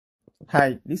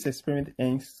Hi, this experiment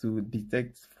aims to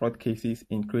detect fraud cases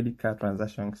in credit card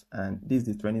transactions, and this is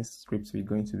the training script we're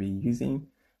going to be using.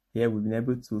 Here we've been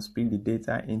able to split the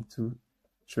data into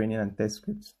training and test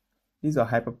scripts. These are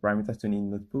hyperparameters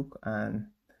training notebook, and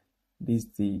this is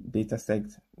the data set.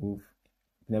 We've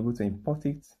been able to import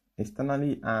it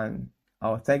externally, and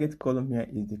our target column here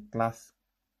is the class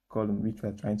column which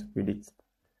we're trying to predict.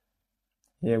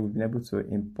 Here we've been able to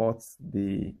import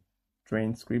the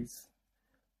train scripts.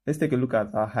 Let's take a look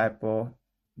at our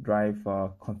Hyperdrive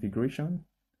configuration,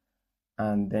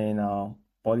 and then our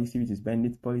policy, which is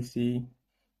bandit policy.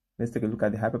 Let's take a look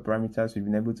at the hyperparameters we've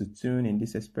been able to tune in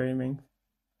this experiment.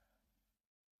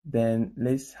 Then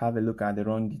let's have a look at the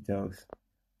run details.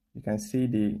 You can see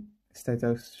the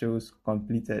status shows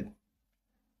completed.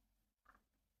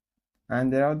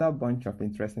 And there are other bunch of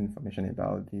interesting information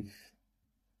about this.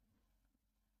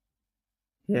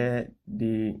 Here,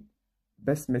 the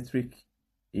best metric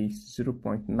is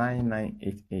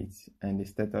 0.9988 and the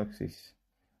status is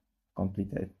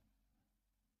completed.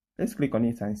 Let's click on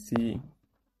it and see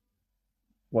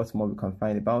what more we can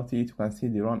find about it. We can see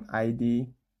the run ID,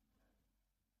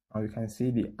 and we can see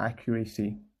the accuracy.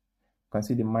 You can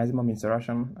see the maximum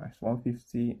interaction as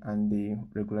 150 and the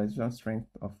regularization strength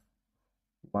of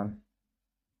 1.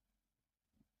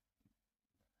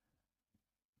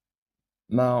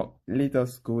 Now let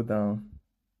us go down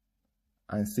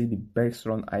and see the best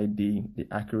run ID, the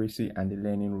accuracy, and the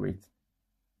learning rate.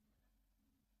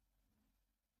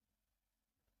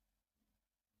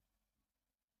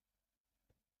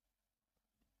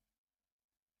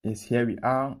 Yes, here we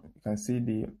are. You can see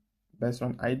the best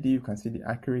run ID, you can see the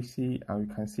accuracy, and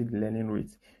we can see the learning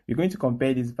rate. We're going to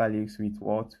compare these values with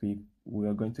what we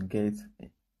are going to get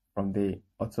from the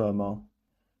AutoML.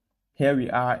 Here we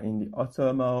are in the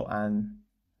AutoML, and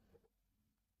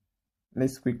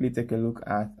let's quickly take a look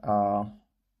at our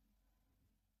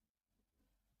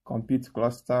compute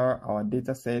cluster, our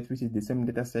data set, which is the same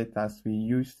data set as we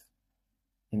used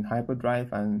in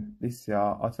Hyperdrive, and this is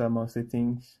our AutoML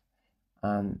settings,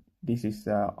 and this is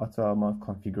our AutoML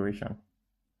configuration.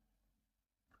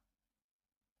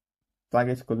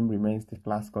 Target column remains the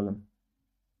class column.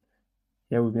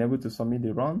 Here we've been able to submit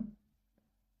the run.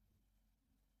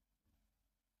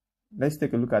 Let's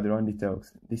take a look at the run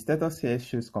details. The status here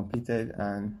shows completed,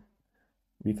 and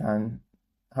we can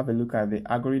have a look at the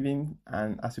algorithm,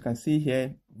 and as you can see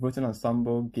here, voting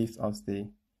ensemble gives us the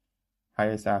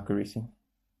highest accuracy.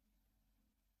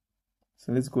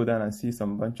 So let's go down and see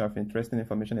some bunch of interesting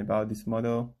information about this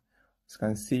model. As you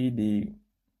can see, the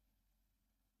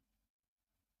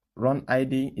run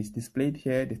ID is displayed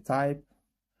here, the type,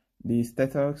 the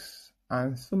status,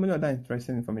 and so many other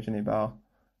interesting information about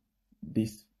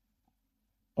this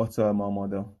AutoML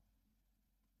model.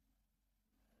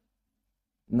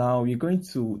 Now we're going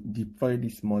to deploy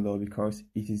this model because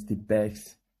it is the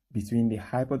best between the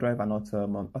Hyperdrive and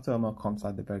AutoML. AutoML comes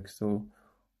at the back, so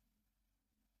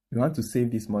we want to save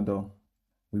this model.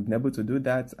 We've been able to do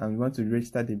that, and we want to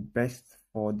register the best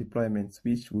for deployments,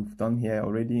 which we've done here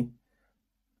already.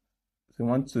 So we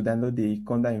want to download the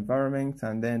Conda environment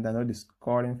and then download the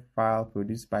scoring file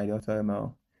produced by the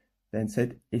AutoML, then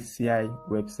set HCI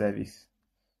web service.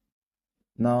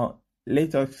 Now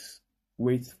let us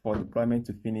wait for deployment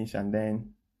to finish and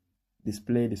then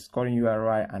display the scoring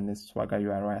URI and the Swagger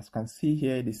URI. As you can see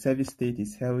here, the service state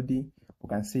is healthy. We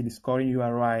can see the scoring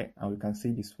URI and we can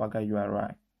see the Swagger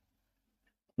URI.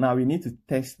 Now we need to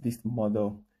test this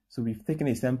model. So we've taken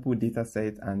a sample data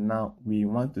set, and now we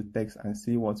want to test and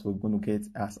see what we're going to get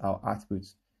as our output.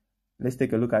 Let's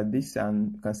take a look at this,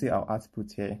 and you can see our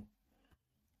output here.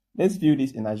 Let's view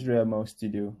this in Azure ML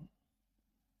Studio.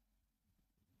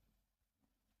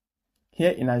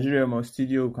 Here in Azure ML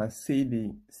Studio, you can see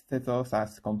the status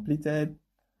as completed.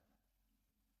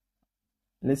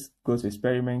 Let's go to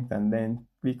experiment and then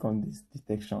click on this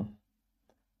detection,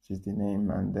 which is the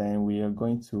name, and then we are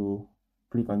going to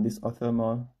click on this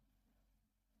AutoML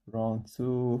run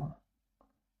 2,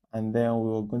 and then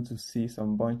we're going to see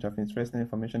some bunch of interesting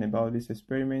information about this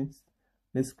experiment.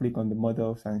 Let's click on the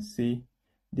models and see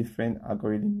different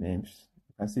algorithm names.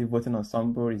 You can see voting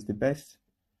ensemble is the best.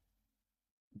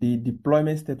 The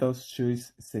deployment status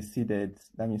shows succeeded.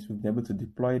 That means we've been able to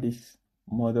deploy this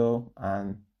model.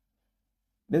 And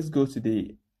let's go to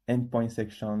the endpoint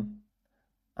section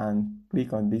and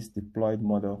click on this deployed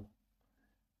model.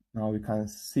 Now we can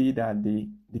see that the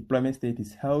deployment state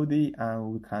is healthy,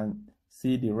 and we can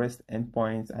see the REST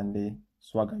endpoints and the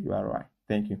Swagger URI.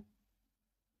 Thank you.